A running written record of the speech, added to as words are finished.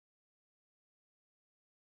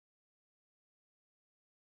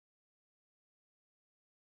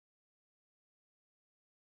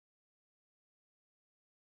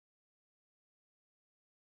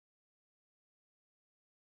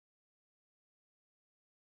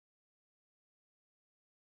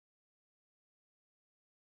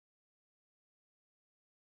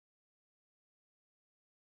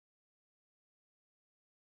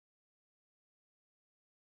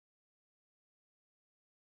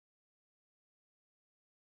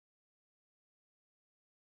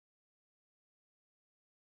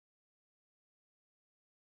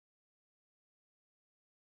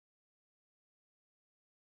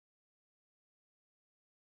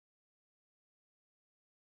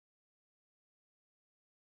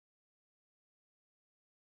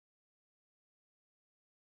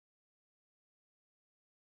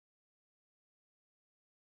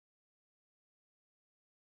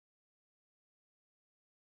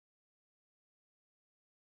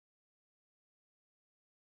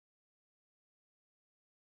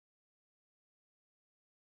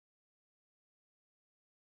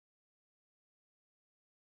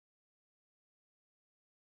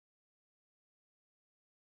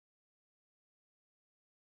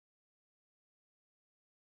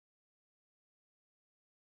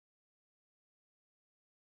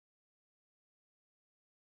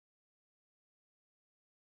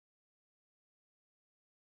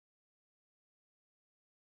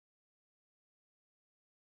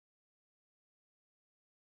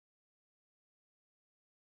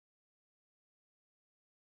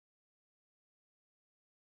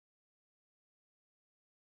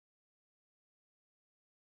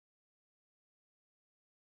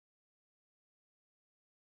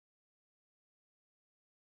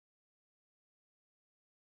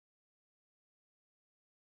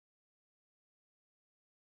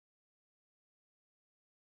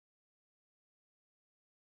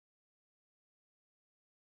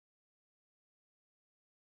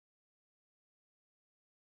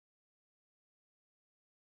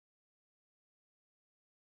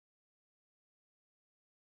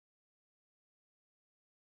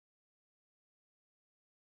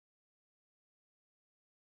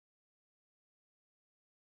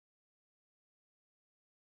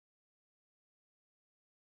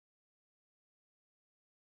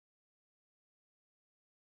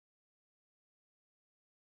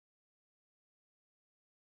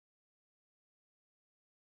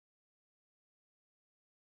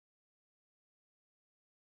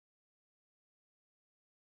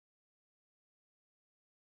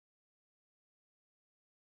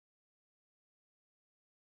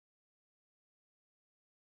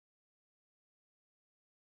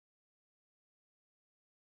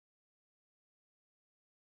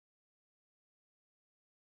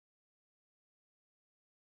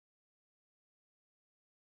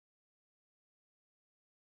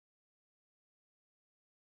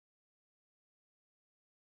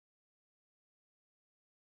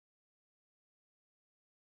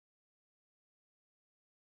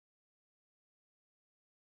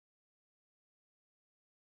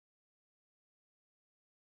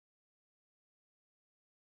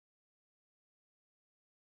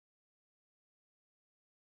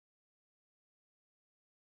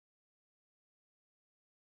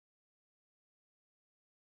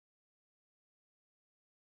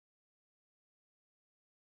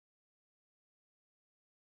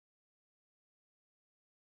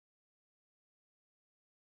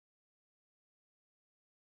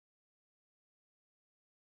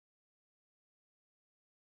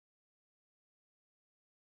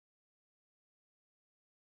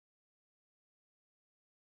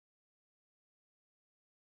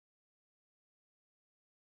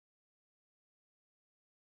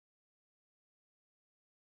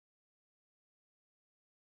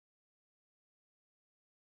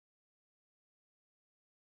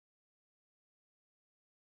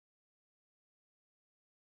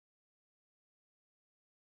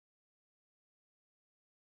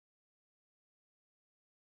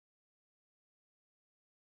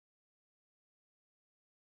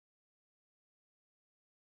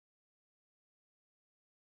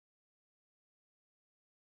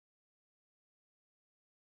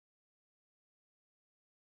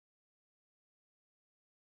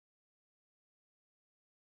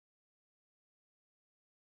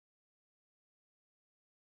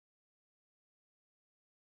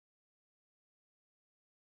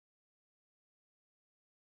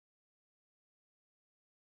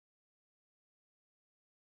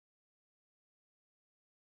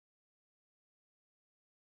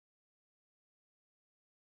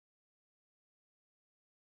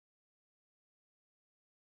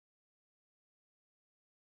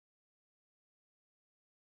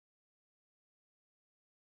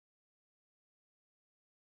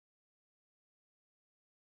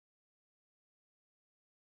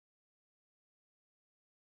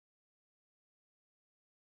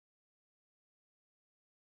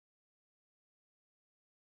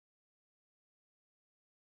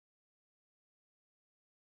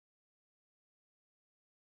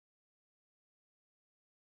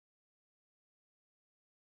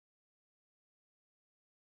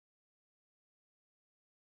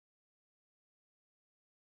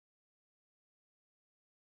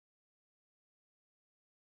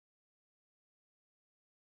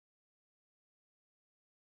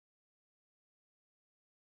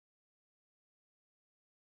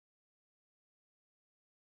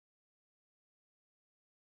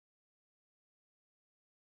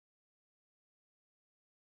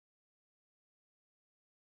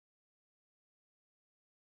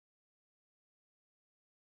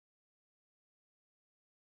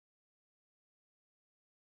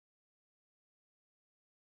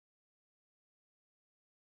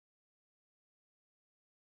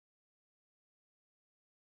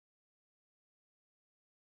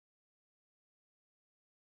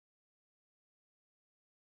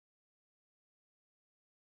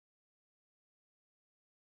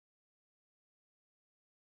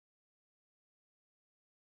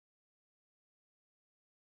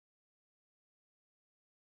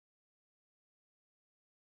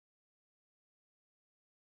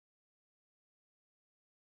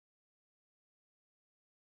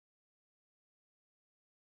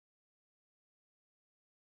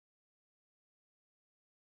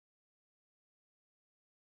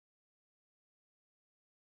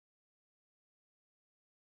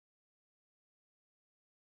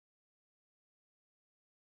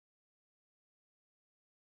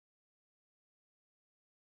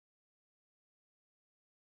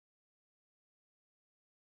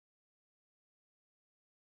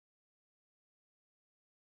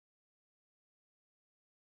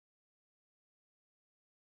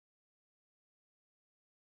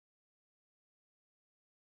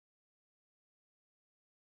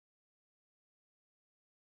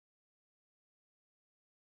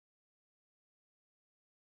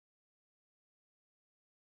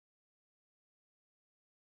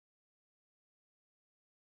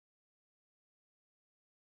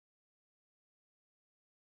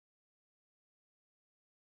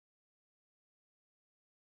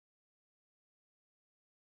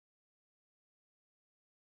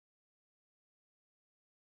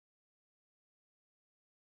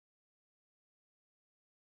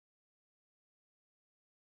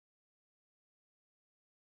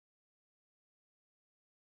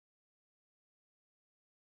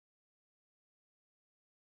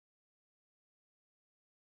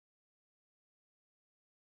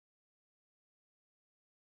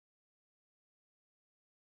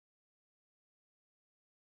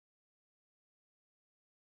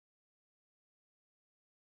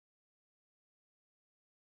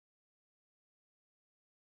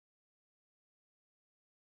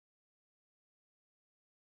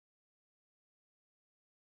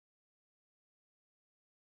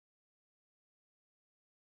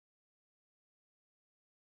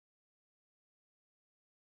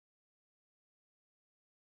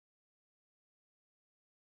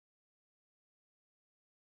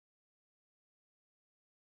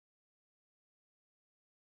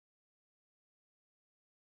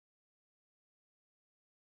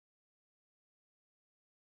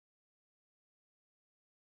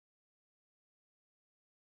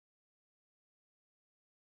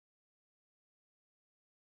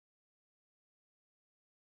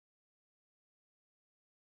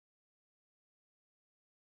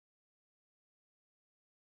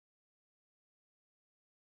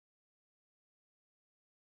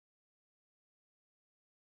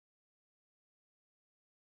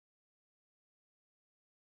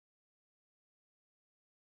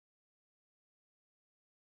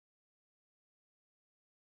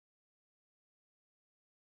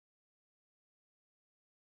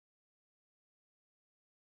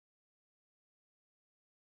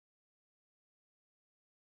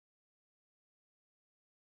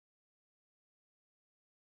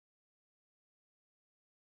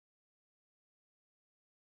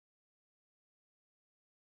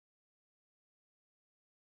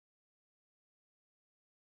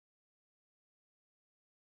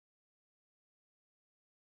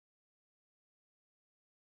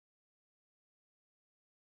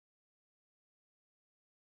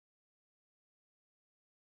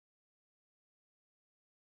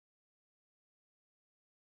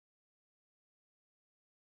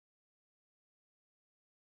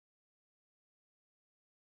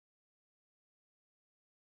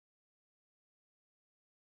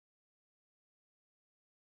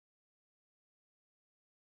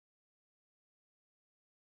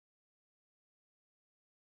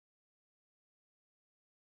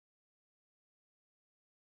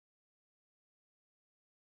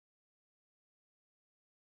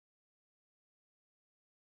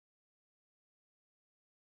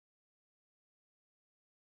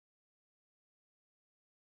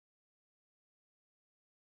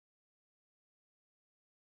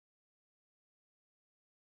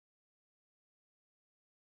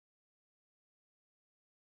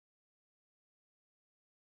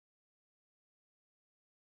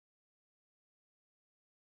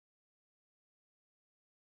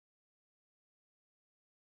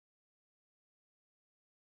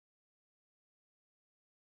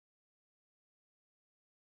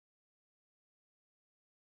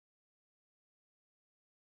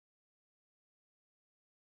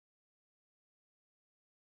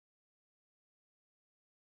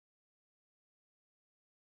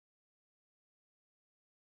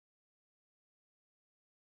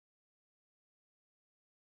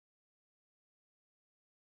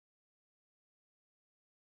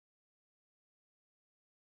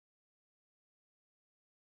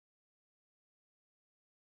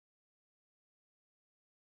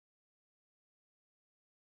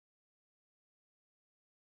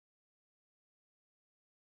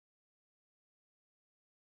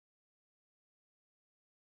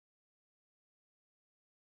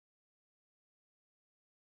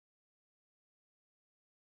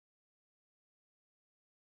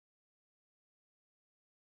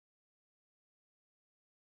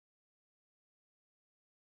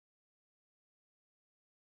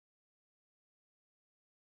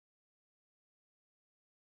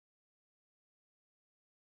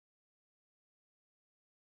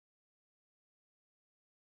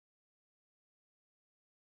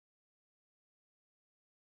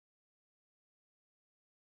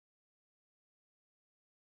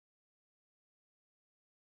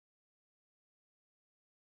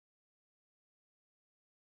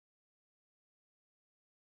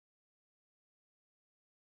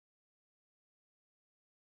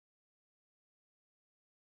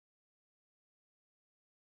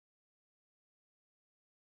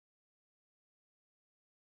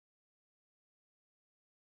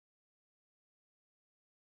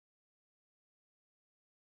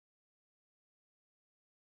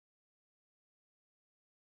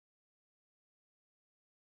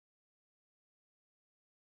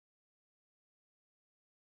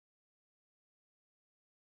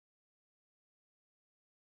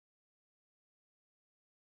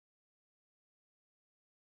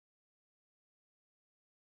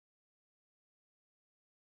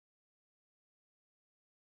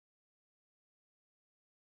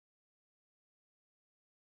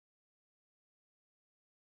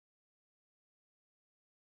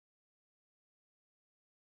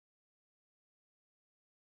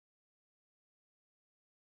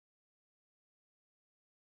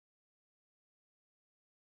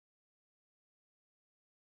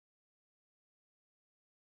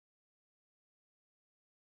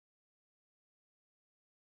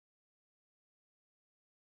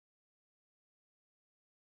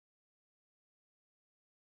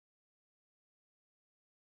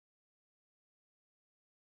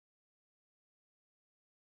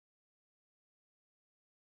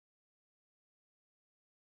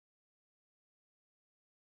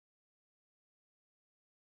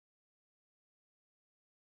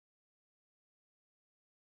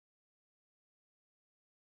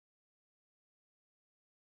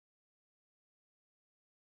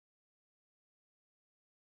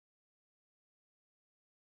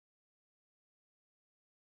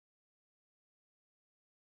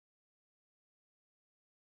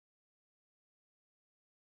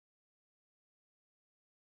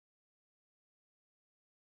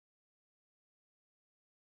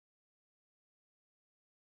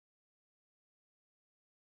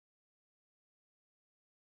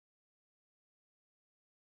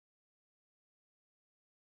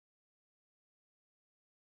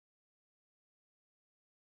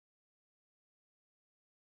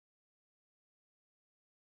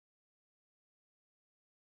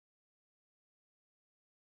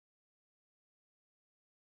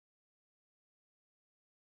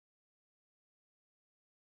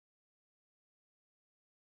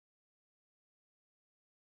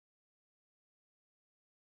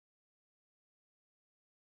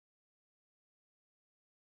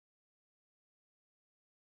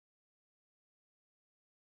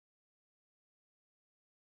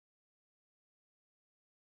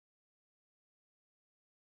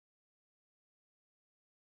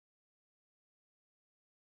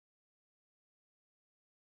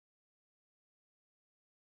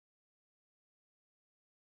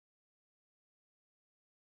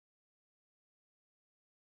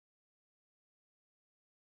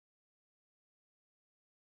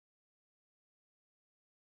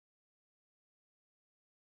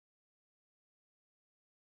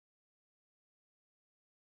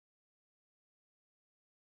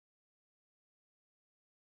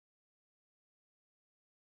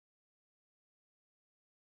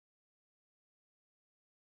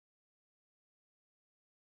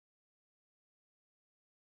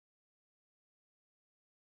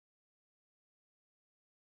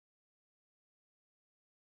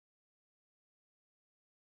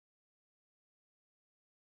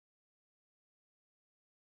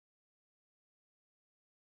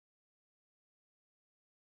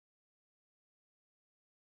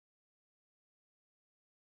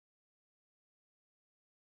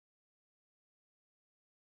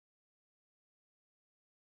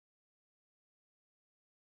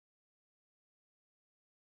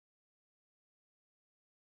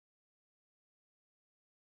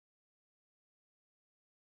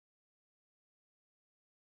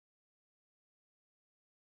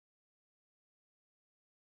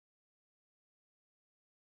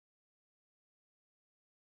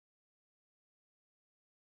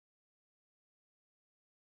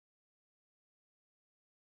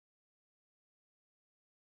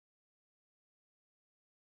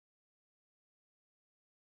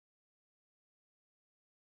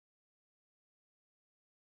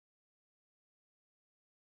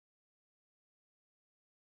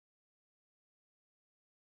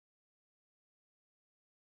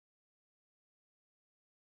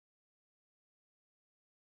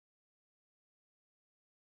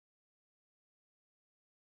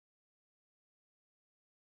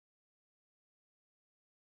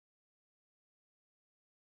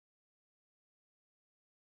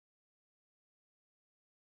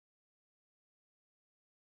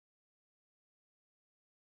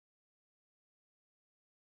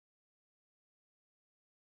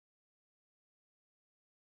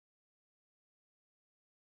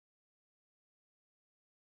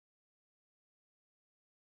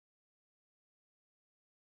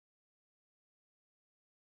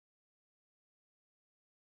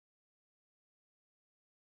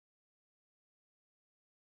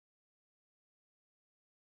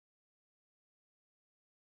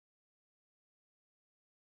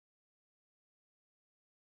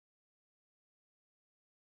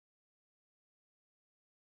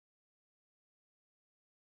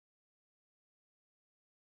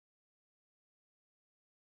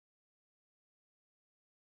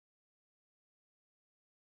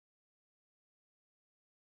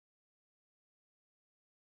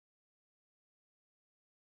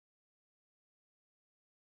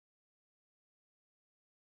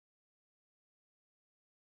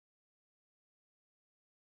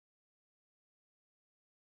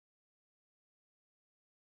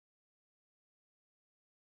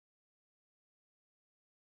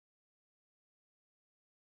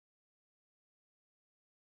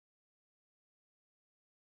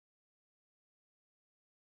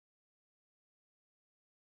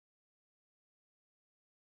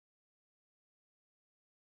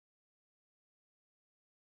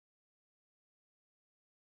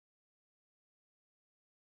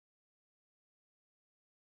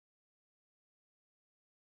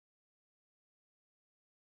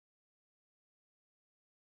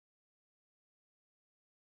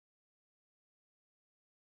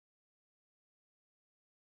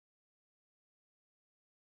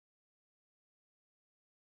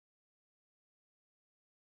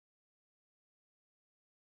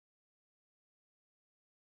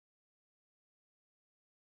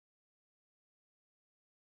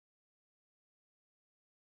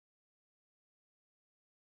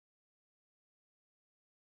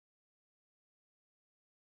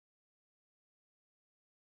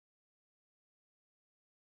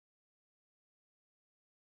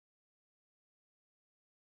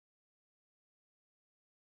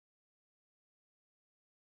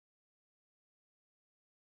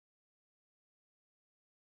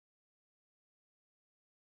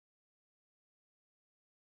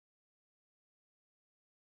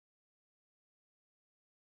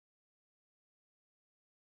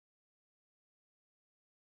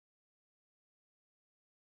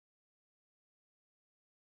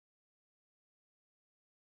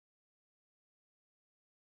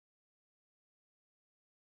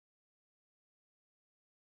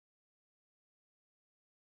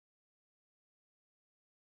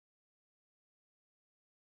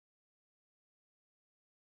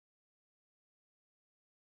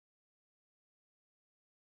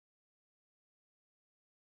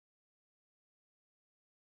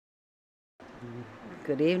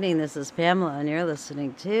Good evening. This is Pamela, and you're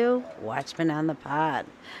listening to Watchmen on the Pod.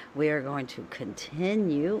 We are going to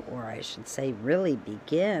continue, or I should say, really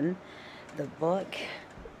begin the book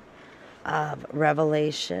of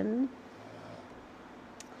Revelation.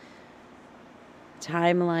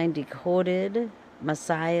 Timeline decoded.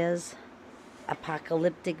 Messiah's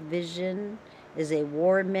apocalyptic vision is a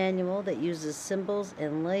war manual that uses symbols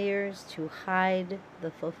and layers to hide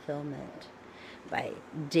the fulfillment, by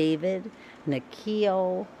David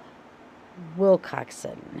Nakio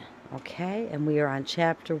Wilcoxon. Okay, and we are on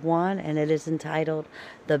chapter 1, and it is entitled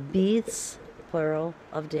The Beasts, plural,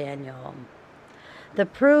 of Daniel. The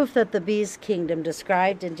proof that the beast kingdom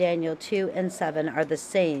described in Daniel 2 and 7 are the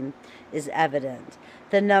same is evident.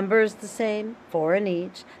 The number is the same, 4 in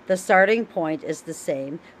each. The starting point is the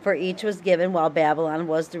same, for each was given while Babylon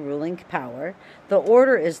was the ruling power. The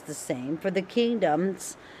order is the same, for the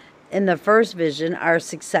kingdoms in the first vision are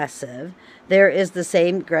successive. There is the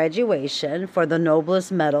same graduation, for the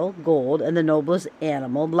noblest metal, gold, and the noblest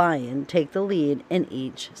animal, lion, take the lead in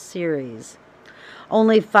each series.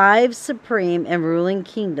 Only 5 supreme and ruling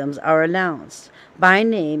kingdoms are announced by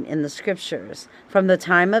name in the scriptures, from the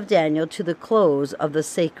time of Daniel to the close of the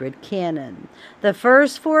sacred canon. The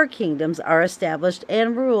first 4 kingdoms are established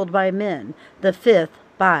and ruled by men, the 5th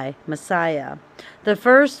by Messiah. The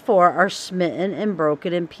first 4 are smitten and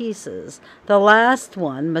broken in pieces. The last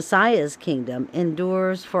one, Messiah's kingdom,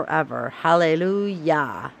 endures forever.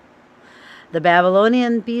 Hallelujah. The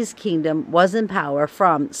Babylonian beast kingdom was in power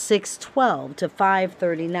from 612 to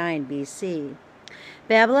 539 BC.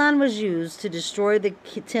 Babylon was used to destroy the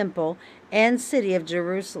temple and city of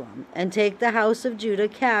Jerusalem and take the house of Judah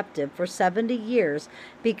captive for 70 years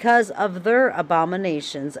because of their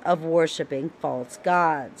abominations of worshiping false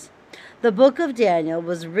gods. The book of Daniel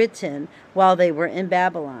was written while they were in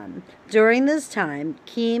Babylon. During this time,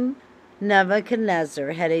 King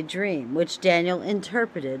Nebuchadnezzar had a dream, which Daniel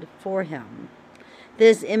interpreted for him.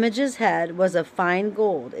 This image's head was of fine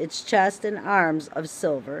gold, its chest and arms of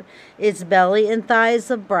silver, its belly and thighs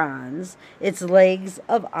of bronze, its legs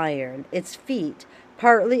of iron, its feet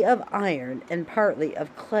partly of iron and partly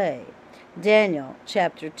of clay. Daniel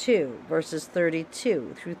chapter 2, verses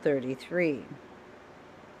 32 through 33.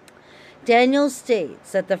 Daniel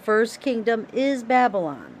states that the first kingdom is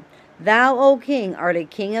Babylon. Thou, O king, art a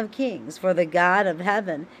king of kings, for the God of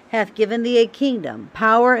heaven hath given thee a kingdom,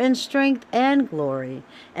 power and strength and glory.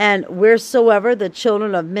 And wheresoever the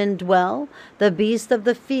children of men dwell, the beasts of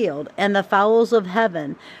the field and the fowls of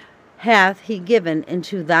heaven hath he given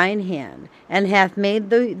into thine hand, and hath made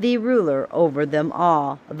thee ruler over them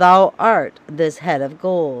all. Thou art this head of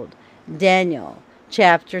gold. Daniel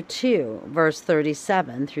chapter 2, verse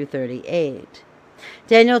 37 through 38.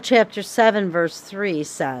 Daniel chapter 7 verse 3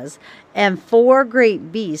 says, And 4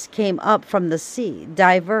 great beasts came up from the sea,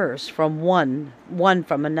 diverse from one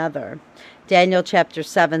from another. Daniel chapter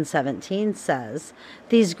 7:17 says,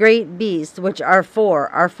 These great beasts which are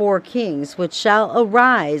 4 kings which shall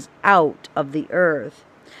arise out of the earth.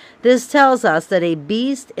 This tells us that a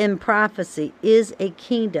beast in prophecy is a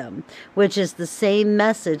kingdom, which is the same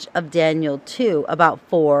message of Daniel 2 about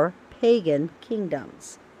 4 pagan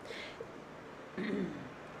kingdoms.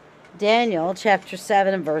 Daniel chapter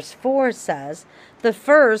 7 verse 4 says, The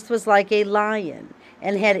first was like a lion,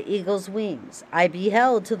 and had eagle's wings. I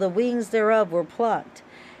beheld till the wings thereof were plucked,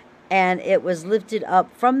 and it was lifted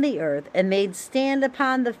up from the earth, and made stand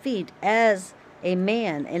upon the feet as a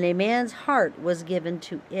man, and a man's heart was given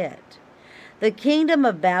to it. The kingdom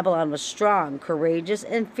of Babylon was strong, courageous,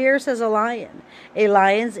 and fierce as a lion. A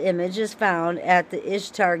lion's image is found at the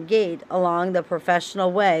Ishtar Gate along the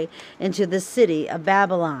professional way into the city of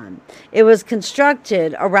Babylon. It was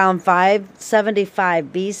constructed around 575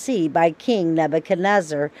 BC by King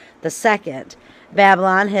Nebuchadnezzar II.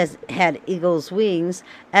 Babylon has had eagle's wings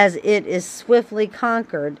as it swiftly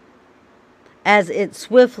conquered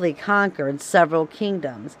several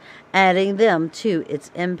kingdoms, adding them to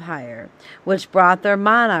its empire, which brought their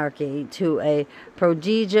monarchy to a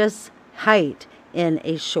prodigious height in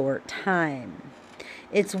a short time.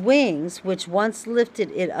 Its wings, which once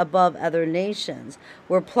lifted it above other nations,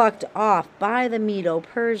 were plucked off by the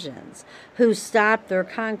Medo-Persians, who stopped their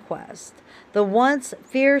conquest. The once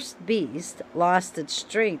fierce beast lost its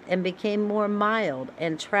strength and became more mild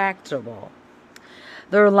and tractable.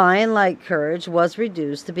 Their lion-like courage was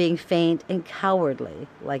reduced to being faint and cowardly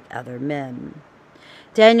like other men.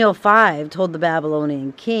 Daniel 5 told the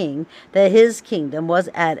Babylonian king that his kingdom was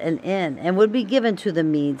at an end and would be given to the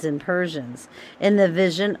Medes and Persians. In the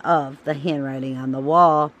vision of the handwriting on the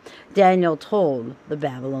wall, Daniel told the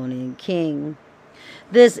Babylonian king,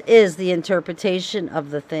 This is the interpretation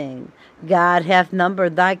of the thing. God hath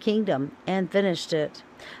numbered thy kingdom, and finished it.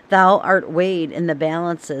 Thou art weighed in the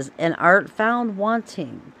balances, and art found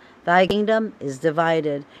wanting. Thy kingdom is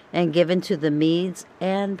divided, and given to the Medes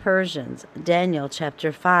and Persians. Daniel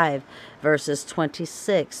chapter 5, verses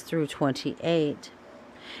 26 through 28.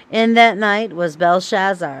 In that night was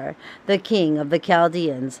Belshazzar, the king of the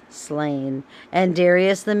Chaldeans, slain, and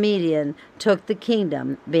Darius the Median took the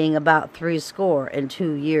kingdom, being about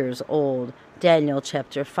 62 years old. Daniel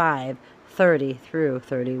chapter 5, 30 through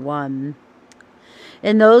 31.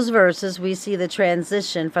 In those verses, we see the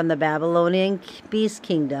transition from the Babylonian beast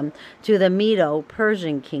kingdom to the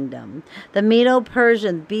Medo-Persian kingdom. The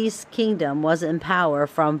Medo-Persian beast kingdom was in power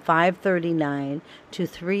from 539 to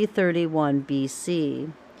 331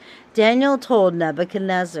 BC. Daniel told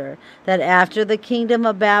Nebuchadnezzar that after the kingdom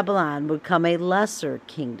of Babylon would come a lesser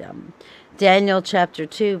kingdom. Daniel chapter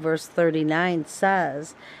 2 verse 39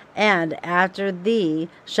 says, "And after thee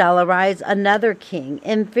shall arise another king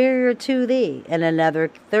inferior to thee, and another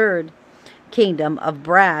third kingdom of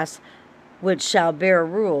brass, which shall bear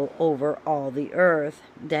rule over all the earth."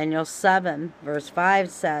 Daniel 7 verse 5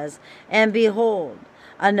 says, "And behold,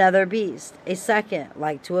 another beast, a second,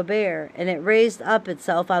 like to a bear, and it raised up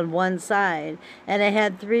itself on one side, and it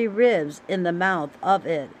had 3 ribs in the mouth of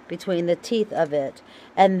it, between the teeth of it.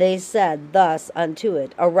 And they said thus unto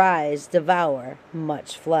it, Arise, devour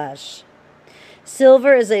much flesh."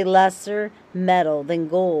 Silver is a lesser metal than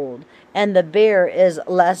gold, and the bear is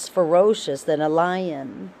less ferocious than a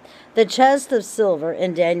lion. The chest of silver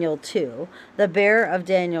in Daniel 2, the bear of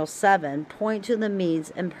Daniel 7 point to the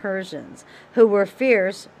Medes and Persians, who were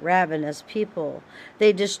fierce, ravenous people.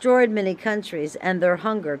 They destroyed many countries, and their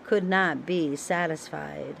hunger could not be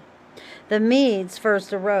satisfied. The Medes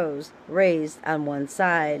first arose, raised on one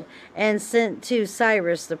side, and sent to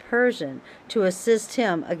Cyrus the Persian to assist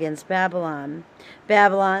him against Babylon.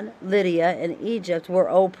 Babylon, Lydia, and Egypt were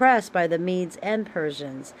oppressed by the Medes and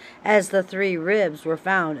Persians, as the 3 ribs were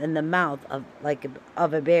found in the mouth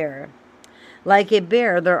of a bear. Like a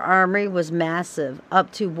bear, their army was massive,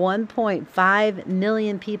 up to 1.5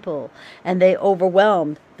 million people, and they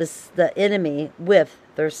overwhelmed the enemy with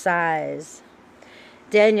their size.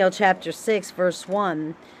 Daniel chapter 6 verse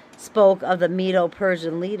 1 spoke of the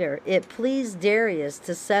Medo-Persian leader. It pleased Darius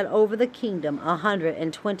to set over the kingdom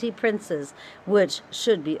 120 princes, which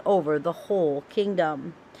should be over the whole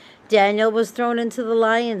kingdom. Daniel was thrown into the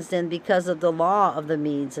lion's den because of the law of the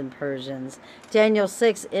Medes and Persians. Daniel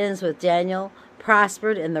 6 ends with Daniel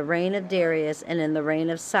prospered in the reign of Darius and in the reign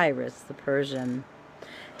of Cyrus the Persian.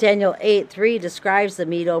 Daniel 8:3 describes the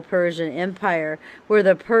Medo-Persian Empire, where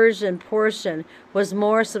the Persian portion was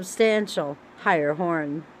more substantial, higher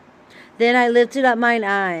horn. Then I lifted up mine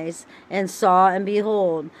eyes, and saw, and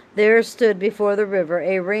behold, there stood before the river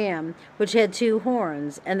a ram, which had 2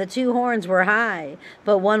 horns, and the 2 horns were high,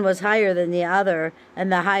 but one was higher than the other,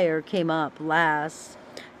 and the higher came up last.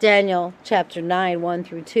 Daniel chapter 9, 1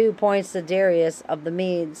 through 2 points to Darius of the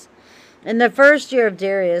Medes. In the first year of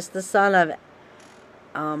Darius, the son of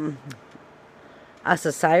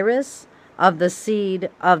Ahasuerus, of the seed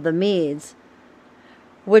of the Medes,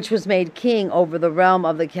 which was made king over the realm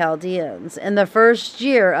of the Chaldeans. In the first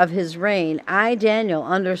year of his reign, I, Daniel,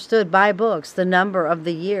 understood by books the number of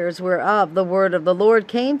the years whereof the word of the Lord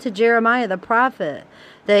came to Jeremiah the prophet,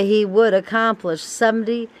 that he would accomplish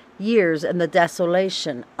 70 years in the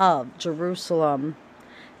desolation of Jerusalem.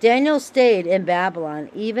 Daniel stayed in Babylon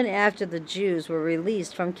even after the Jews were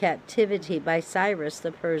released from captivity by Cyrus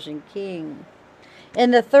the Persian king. In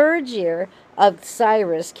the 3rd year of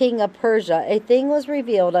Cyrus, king of Persia, a thing was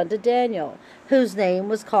revealed unto Daniel, whose name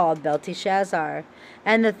was called Belteshazzar.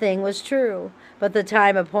 And the thing was true, but the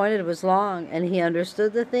time appointed was long, and he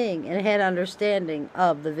understood the thing, and had understanding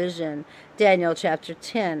of the vision. Daniel chapter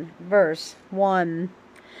 10, verse 1.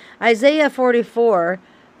 Isaiah 44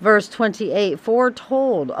 verse 28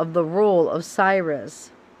 foretold of the rule of Cyrus.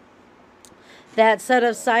 That said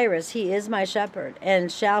of Cyrus, He is my shepherd,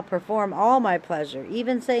 and shall perform all my pleasure,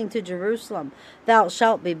 even saying to Jerusalem, Thou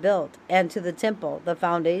shalt be built, and to the temple the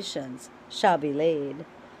foundations shall be laid.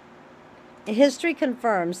 History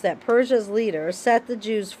confirms that Persia's leader set the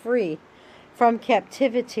Jews free from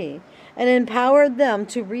captivity and empowered them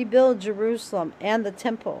to rebuild Jerusalem and the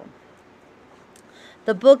temple.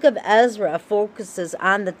 The book of Ezra focuses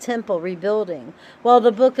on the temple rebuilding, while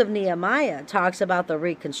the book of Nehemiah talks about the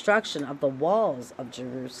reconstruction of the walls of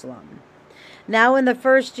Jerusalem. Now in the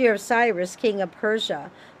first year of Cyrus, king of Persia,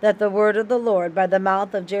 that the word of the Lord by the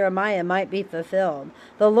mouth of Jeremiah might be fulfilled,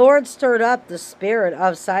 the Lord stirred up the spirit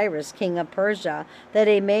of Cyrus, king of Persia, that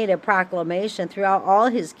he made a proclamation throughout all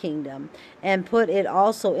his kingdom, and put it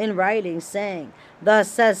also in writing, saying, Thus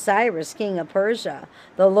says Cyrus, king of Persia,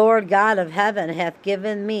 The Lord God of heaven hath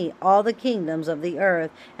given me all the kingdoms of the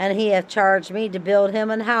earth, and he hath charged me to build him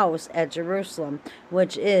an house at Jerusalem,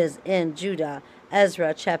 which is in Judah.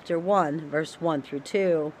 Ezra chapter 1, verse 1 through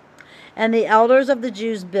 2. And the elders of the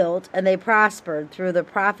Jews built, and they prospered through the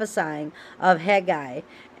prophesying of Haggai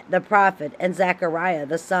the prophet and Zechariah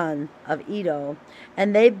the son of Iddo.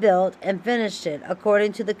 And they built and finished it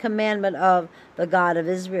according to the commandment of the God of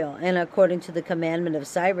Israel, and according to the commandment of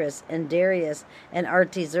Cyrus and Darius and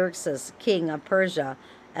Artaxerxes, king of Persia.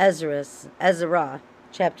 Ezra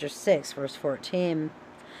chapter 6, verse 14.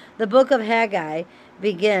 The book of Haggai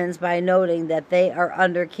begins by noting that they are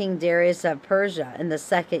under King Darius of Persia in the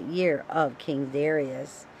second year of King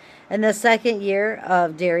Darius. In the second year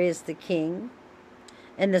of Darius the king,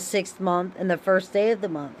 in the 6th month, in the first day of the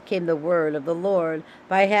month, came the word of the Lord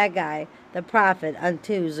by Haggai the prophet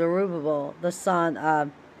unto Zerubbabel the son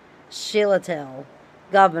of Shealtiel,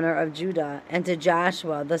 governor of Judah, and to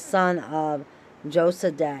Joshua the son of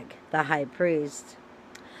Josedek the high priest.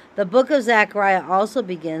 The book of Zechariah also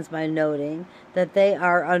begins by noting that they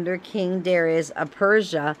are under King Darius of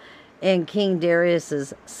Persia in King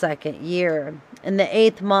Darius's second year. In the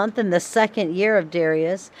 8th month, in the second year of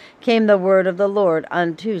Darius, came the word of the Lord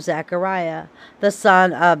unto Zechariah, the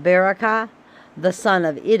son of Berechiah, the son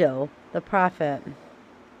of Iddo, the prophet.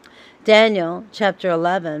 Daniel chapter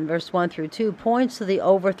 11, verse 1 through 2 points to the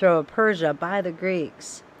overthrow of Persia by the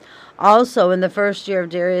Greeks. Also in the first year of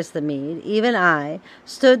Darius the Mede, even I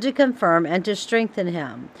stood to confirm and to strengthen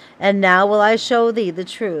him. And now will I show thee the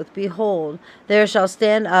truth. Behold, there shall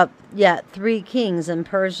stand up yet 3 kings in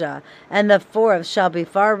Persia, and the 4th shall be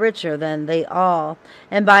far richer than they all.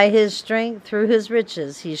 And by his strength through his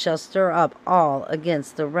riches he shall stir up all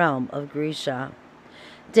against the realm of Grecia.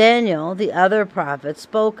 Daniel, the other prophet,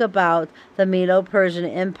 spoke about the Medo-Persian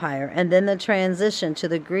Empire and then the transition to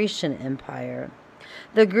the Grecian Empire.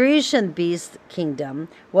 The Grecian beast kingdom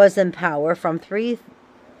was in power from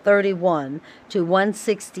 331 to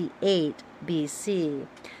 168 BC.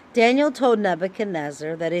 Daniel told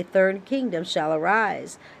Nebuchadnezzar that a third kingdom shall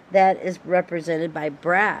arise that is represented by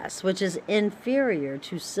brass, which is inferior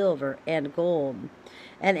to silver and gold.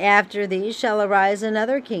 And after thee shall arise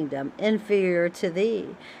another kingdom inferior to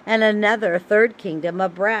thee, and another third kingdom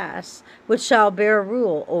of brass, which shall bear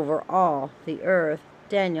rule over all the earth.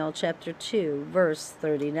 Daniel chapter 2, verse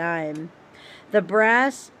 39. The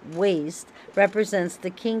brass waist represents the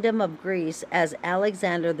kingdom of Greece as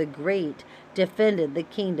Alexander the Great defended the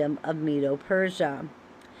kingdom of Medo-Persia.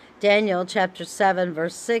 Daniel chapter 7,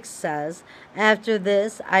 verse 6 says, After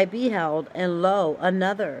this I beheld, and lo,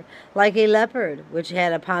 another, like a leopard, which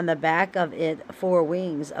had upon the back of it 4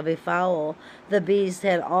 wings of a fowl. The beast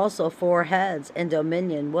had also 4 heads, and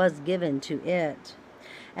dominion was given to it.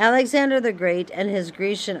 Alexander the Great and his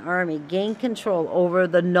Grecian army gained control over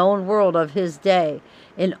the known world of his day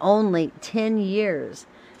in only 10 years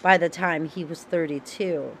by the time he was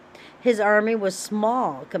 32. His army was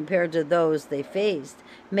small compared to those they faced,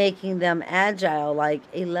 making them agile like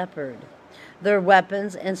a leopard. Their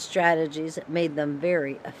weapons and strategies made them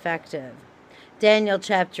very effective. Daniel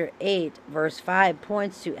chapter 8, verse 5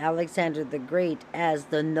 points to Alexander the Great as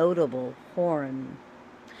the notable horn.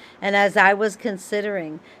 And as I was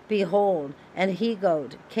considering, behold, an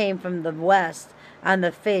he-goat came from the west on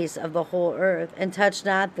the face of the whole earth, and touched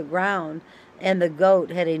not the ground, and the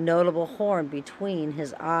goat had a notable horn between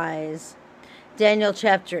his eyes. Daniel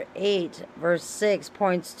chapter 8, verse 6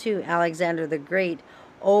 points to Alexander the Great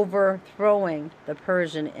overthrowing the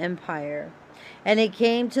Persian Empire. And he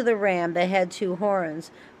came to the ram that had 2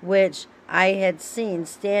 horns, which I had seen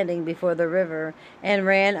standing before the river, and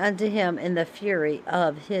ran unto him in the fury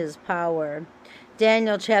of his power.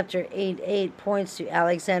 Daniel chapter 8 points to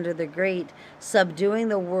Alexander the Great subduing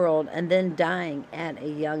the world and then dying at a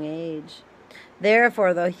young age.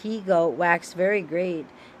 Therefore the he-goat waxed very great,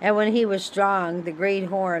 and when he was strong, the great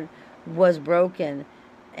horn was broken,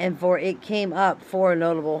 and for it came up 4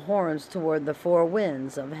 notable horns toward the 4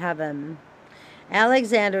 winds of heaven.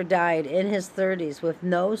 Alexander died in his 30s with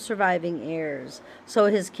no surviving heirs, so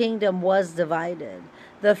his kingdom was divided.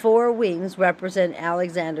 The 4 wings represent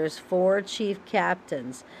Alexander's 4 chief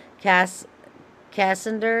captains,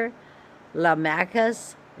 Cassander,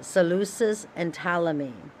 Lamachus, Seleucus, and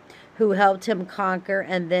Ptolemy, who helped him conquer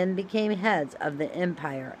and then became heads of the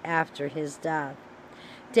empire after his death.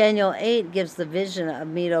 Daniel 8 gives the vision of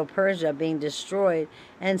Medo-Persia being destroyed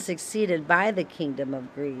and succeeded by the kingdom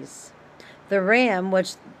of Greece. The ram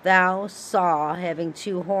which thou saw having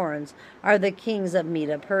 2 horns are the kings of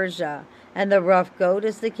Medo-Persia, and the rough goat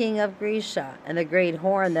is the king of Grecia, and the great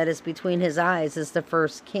horn that is between his eyes is the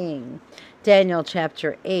first king. Daniel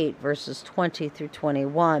chapter 8, verses 20 through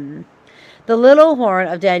 21. The little horn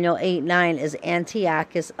of Daniel 8:9 is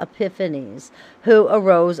Antiochus Epiphanes, who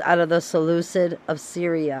arose out of the Seleucid of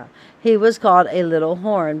Syria. He was called a little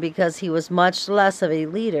horn because he was much less of a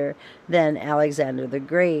leader than Alexander the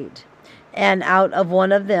Great. And out of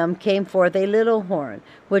one of them came forth a little horn,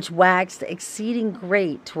 which waxed exceeding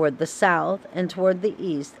great toward the south, and toward the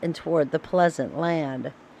east, and toward the pleasant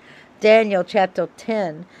land. Daniel chapter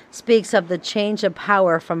 10 speaks of the change of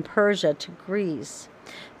power from Persia to Greece.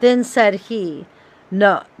 Then said he,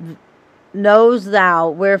 Knowest thou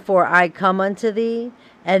wherefore I come unto thee?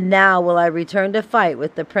 And now will I return to fight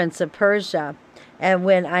with the prince of Persia. And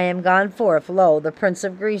when I am gone forth, lo, the prince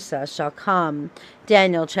of Greece shall come.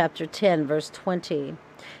 Daniel chapter 10, verse 20.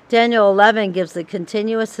 Daniel 11 gives the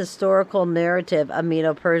continuous historical narrative of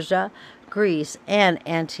Medo-Persia, Greece, and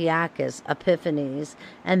Antiochus Epiphanes,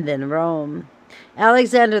 and then Rome.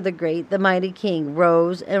 Alexander the Great, the mighty king,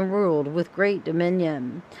 rose and ruled with great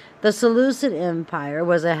dominion. The Seleucid Empire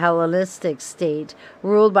was a Hellenistic state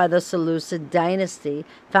ruled by the Seleucid dynasty,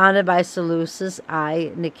 founded by Seleucus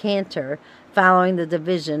I Nicanor, following the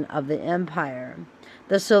division of the empire.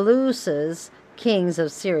 The Seleucids, kings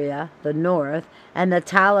of Syria, the north, and the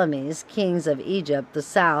Ptolemies, kings of Egypt, the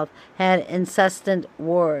south, had incessant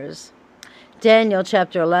wars. Daniel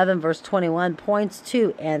chapter 11, verse 21 points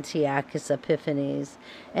to Antiochus Epiphanes.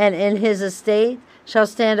 And in his estate shall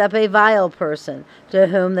stand up a vile person, to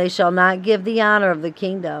whom they shall not give the honor of the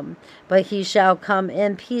kingdom, but he shall come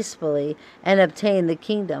in peacefully and obtain the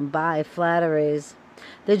kingdom by flatteries.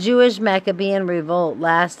 The Jewish Maccabean revolt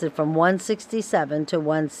lasted from 167 to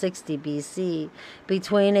 160 BC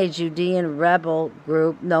between a Judean rebel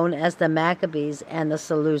group known as the Maccabees and the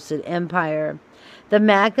Seleucid Empire. The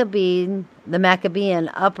Maccabean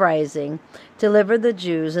uprising delivered the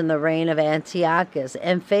Jews in the reign of Antiochus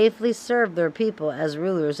and faithfully served their people as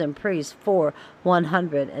rulers and priests for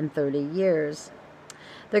 130 years.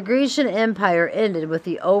 The Grecian Empire ended with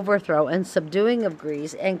the overthrow and subduing of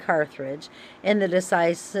Greece and Carthage in the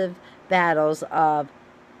decisive battles of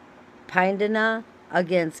Pydna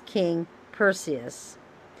against King Perseus.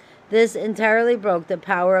 This entirely broke the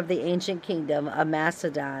power of the ancient kingdom of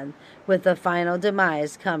Macedon, with the final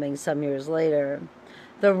demise coming some years later.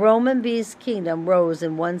 The Roman beast kingdom rose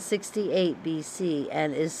in 168 BC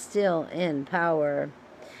and is still in power.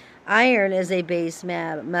 Iron is a base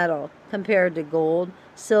metal compared to gold,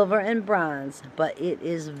 silver, and bronze, but it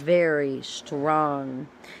is very strong.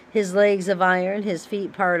 His legs of iron, his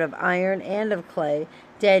feet part of iron and of clay.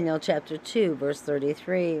 Daniel chapter 2, verse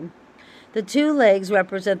 33. The 2 legs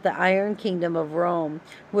represent the Iron Kingdom of Rome,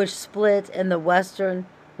 which split in the Western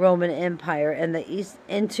Roman Empire and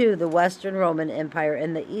into the Western Roman Empire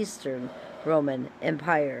and the Eastern Roman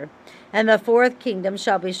Empire. And the 4th kingdom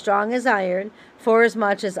shall be strong as iron,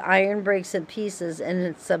 forasmuch as iron breaks in pieces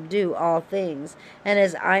and subdue all things, and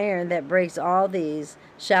as iron that breaks all these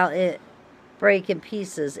shall it break in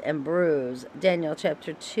pieces and bruise. Daniel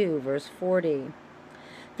chapter 2, verse 40.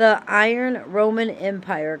 The Iron Roman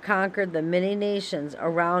Empire conquered the many nations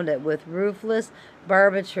around it with ruthless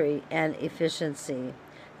barbarity and efficiency.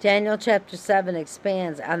 Daniel chapter 7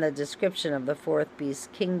 expands on the description of the 4th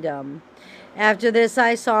beast kingdom. After this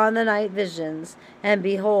I saw in the night visions, and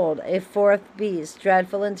behold, a 4th beast,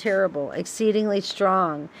 dreadful and terrible, exceedingly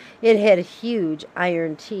strong. It had huge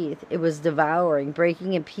iron teeth. It was devouring,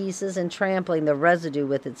 breaking in pieces, and trampling the residue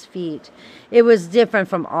with its feet. It was different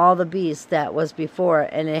from all the beasts that was before,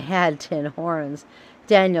 and it had 10 horns.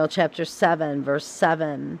 Daniel chapter 7, verse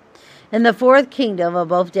 7. In the 4th kingdom of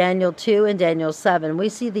both Daniel 2 and Daniel 7, we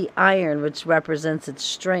see the iron, which represents its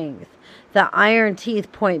strength. The iron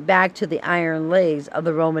teeth point back to the iron legs of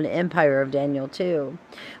the Roman Empire of Daniel 2.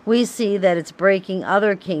 We see that it's breaking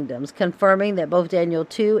other kingdoms, confirming that both Daniel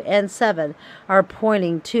 2 and 7 are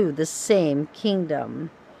pointing to the same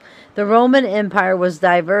kingdom. The Roman Empire was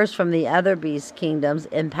diverse from the other beast kingdoms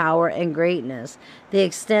in power and greatness, the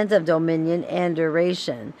extent of dominion and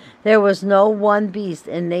duration. There was no one beast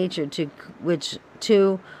in nature to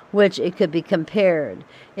which it could be compared.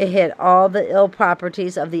 It had all the ill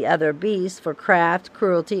properties of the other beasts for craft,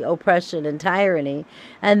 cruelty, oppression, and tyranny,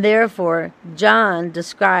 and therefore John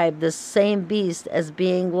described this same beast as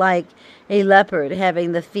being like a leopard,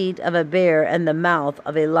 having the feet of a bear and the mouth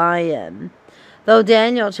of a lion. Though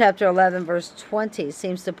Daniel chapter 11 verse 20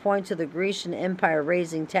 seems to point to the Grecian Empire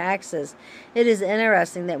raising taxes, it is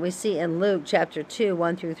interesting that we see in Luke chapter 2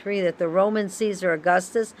 1 through 3 that the Roman Caesar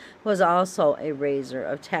Augustus was also a raiser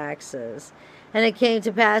of taxes. And it came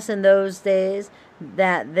to pass in those days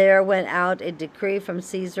that there went out a decree from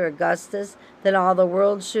Caesar Augustus that all the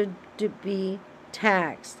world should be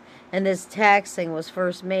taxed. And this taxing was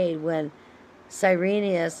first made when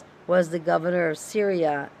Cyrenius was the governor of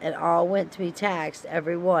Syria, and all went to be taxed,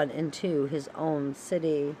 every one into his own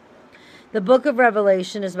city. The book of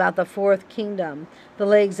Revelation is about the fourth kingdom, the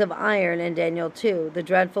legs of iron in Daniel 2, the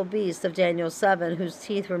dreadful beast of Daniel 7, whose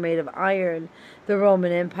teeth were made of iron, the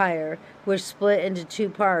Roman Empire, which split into two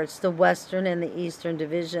parts, the western and the eastern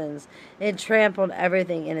divisions. It trampled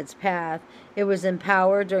everything in its path. It was in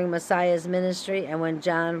power during Messiah's ministry and when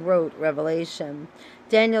John wrote Revelation.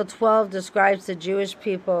 Daniel 12 describes the Jewish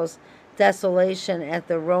people's desolation at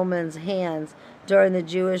the Romans' hands during the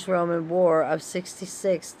Jewish-Roman War of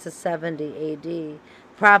 66 to 70 A.D.,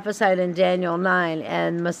 prophesied in Daniel 9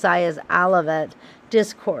 and Messiah's Olivet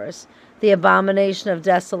Discourse. The abomination of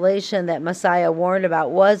desolation that Messiah warned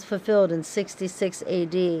about was fulfilled in 66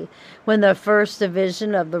 A.D., when the first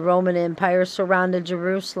division of the Roman Empire surrounded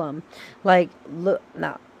Jerusalem, but Luke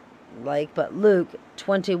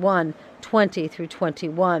 21, 20 through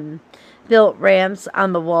 21, built ramps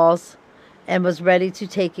on the walls and was ready to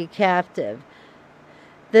take it captive.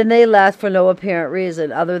 Then they left for no apparent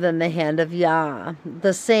reason other than the hand of Yah.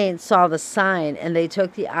 The saints saw the sign, and they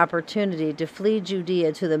took the opportunity to flee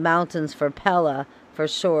Judea to the mountains for Pella for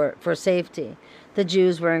safety. The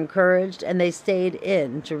Jews were encouraged, and they stayed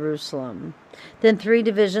in Jerusalem. Then 3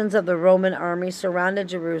 divisions of the Roman army surrounded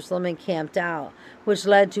Jerusalem and camped out, which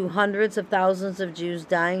led to hundreds of thousands of Jews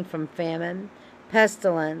dying from famine,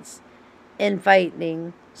 pestilence,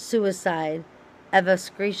 infighting, suicide,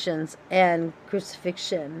 eviscerations, and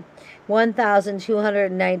crucifixion.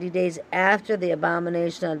 1,290 days after the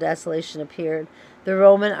abomination of desolation appeared, the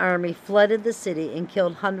Roman army flooded the city and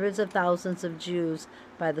killed hundreds of thousands of Jews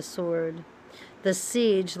by the sword. The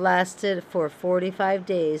siege lasted for 45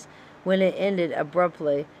 days when it ended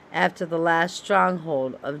abruptly after the last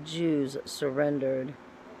stronghold of Jews surrendered.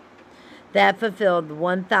 That fulfilled the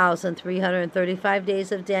 1,335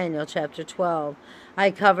 days of Daniel chapter 12. I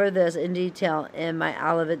cover this in detail in my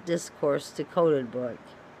Olivet Discourse decoded book.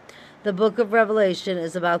 The book of Revelation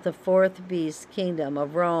is about the fourth beast kingdom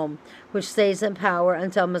of Rome, which stays in power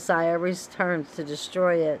until Messiah returns to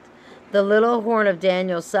destroy it. The little horn of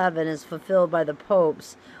Daniel 7 is fulfilled by the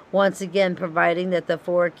popes, once again providing that the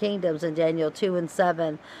 4 kingdoms in Daniel 2 and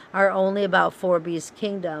 7 are only about 4 beast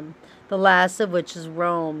kingdom, the last of which is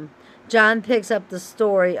Rome. John picks up the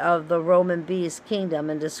story of the Roman beast kingdom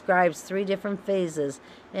and describes 3 different phases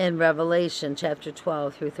in Revelation chapter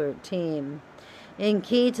 12 through 13. In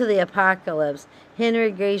Key to the Apocalypse,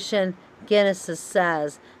 Henry Gratian Genesis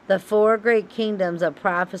says, the 4 great kingdoms of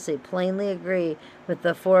prophecy plainly agree with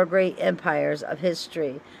the 4 great empires of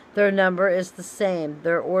history. Their number is the same,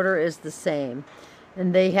 their order is the same,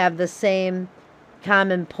 and they have the same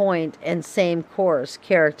common point and same course,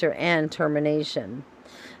 character, and termination.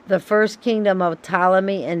 The first kingdom of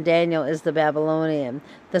Ptolemy and Daniel is the Babylonian,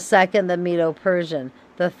 the second the Medo-Persian,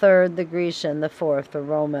 the third the Grecian, the fourth the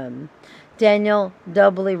Roman. Daniel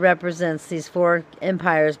doubly represents these 4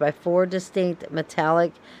 empires by 4 distinct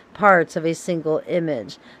metallic parts of a single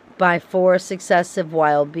image, by 4 successive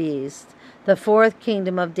wild beasts. The 4th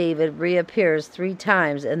kingdom of David reappears 3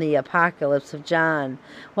 times in the Apocalypse of John,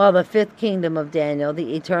 while the 5th kingdom of Daniel,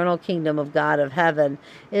 the eternal kingdom of God of heaven,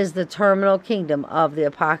 is the terminal kingdom of the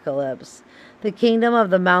Apocalypse. The kingdom of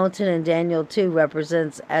the mountain in Daniel 2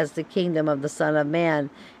 represents as the kingdom of the Son of Man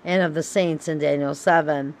and of the saints in Daniel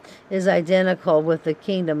 7, is identical with the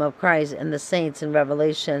kingdom of Christ and the saints in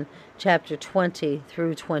Revelation chapter 20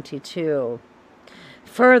 through 22.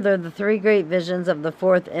 Further, the 3 great visions of the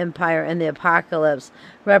 4th empire in the Apocalypse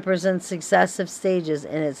represent successive stages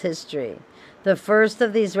in its history. The first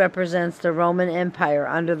of these represents the Roman Empire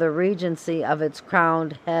under the regency of its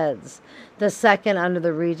crowned heads, the second under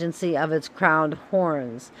the regency of its crowned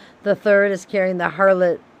horns. The third is carrying the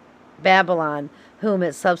harlot Babylon, whom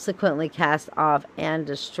it subsequently casts off and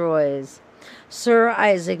destroys. Sir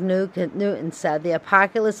Isaac Newton said, the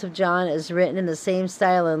Apocalypse of John is written in the same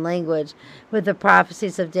style and language with the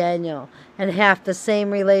prophecies of Daniel, and have the same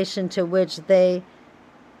relation to which they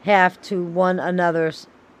have to one another,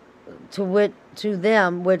 to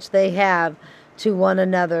them which they have to one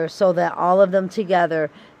another, so that all of them together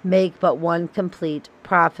make but one complete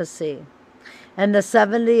prophecy. And the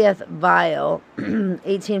 70th vial,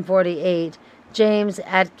 1848, James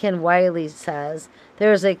Atkin Wiley says,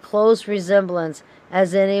 there is a close resemblance,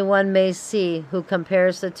 as anyone may see who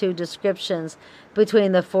compares the two descriptions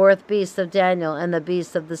between the fourth beast of Daniel and the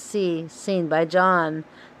beast of the sea seen by John.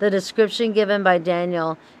 The description given by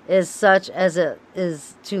Daniel is such as it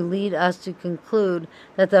is to lead us to conclude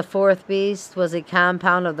that the fourth beast was a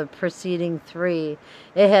compound of the preceding three.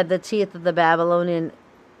 It had the teeth of the Babylonian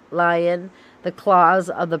lion, the claws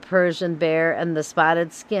of the Persian bear, and the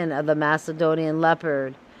spotted skin of the Macedonian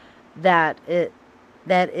leopard. That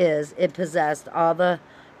is, it possessed all the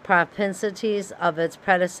propensities of its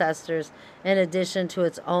predecessors in addition to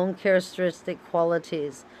its own characteristic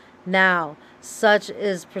qualities. Now, such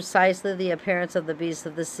is precisely the appearance of the beast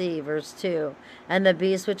of the sea. Verse 2. And the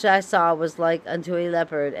beast which I saw was like unto a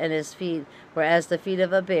leopard, and his feet were as the feet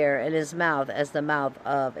of a bear, and his mouth as the mouth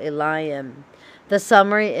of a lion. The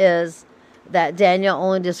summary is that Daniel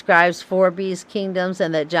only describes 4 beast kingdoms,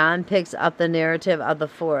 and that John picks up the narrative of the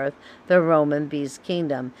fourth, the Roman beast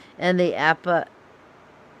kingdom, and the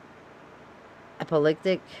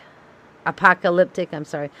apocalyptic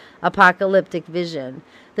vision.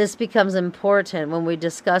 This becomes important when we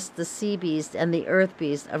discuss the sea beast and the earth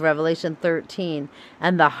beast of Revelation 13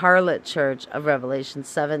 and the harlot church of Revelation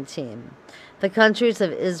 17. The countries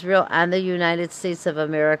of Israel and the United States of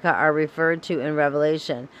America are referred to in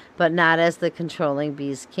Revelation, but not as the controlling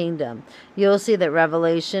beast kingdom. You'll see that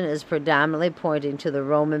Revelation is predominantly pointing to the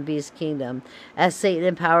Roman beast kingdom, as Satan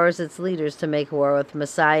empowers its leaders to make war with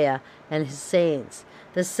Messiah and his saints.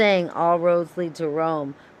 The saying, all roads lead to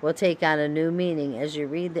Rome, will take on a new meaning as you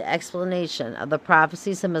read the explanation of the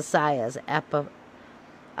prophecies of Messiah's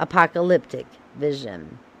apocalyptic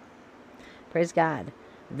vision. Praise God.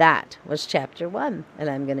 That was chapter 1, and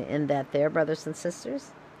I'm going to end that there, brothers and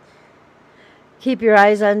sisters. Keep your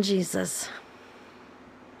eyes on Jesus,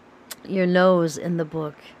 your nose in the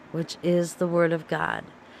book, which is the Word of God,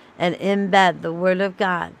 and embed the Word of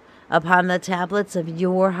God upon the tablets of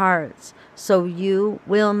your hearts, so you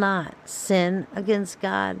will not sin against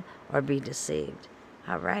God or be deceived.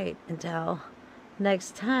 All right, until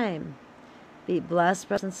next time, be blessed,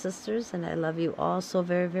 brothers and sisters, and I love you all so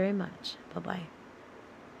very, very much. Bye-bye.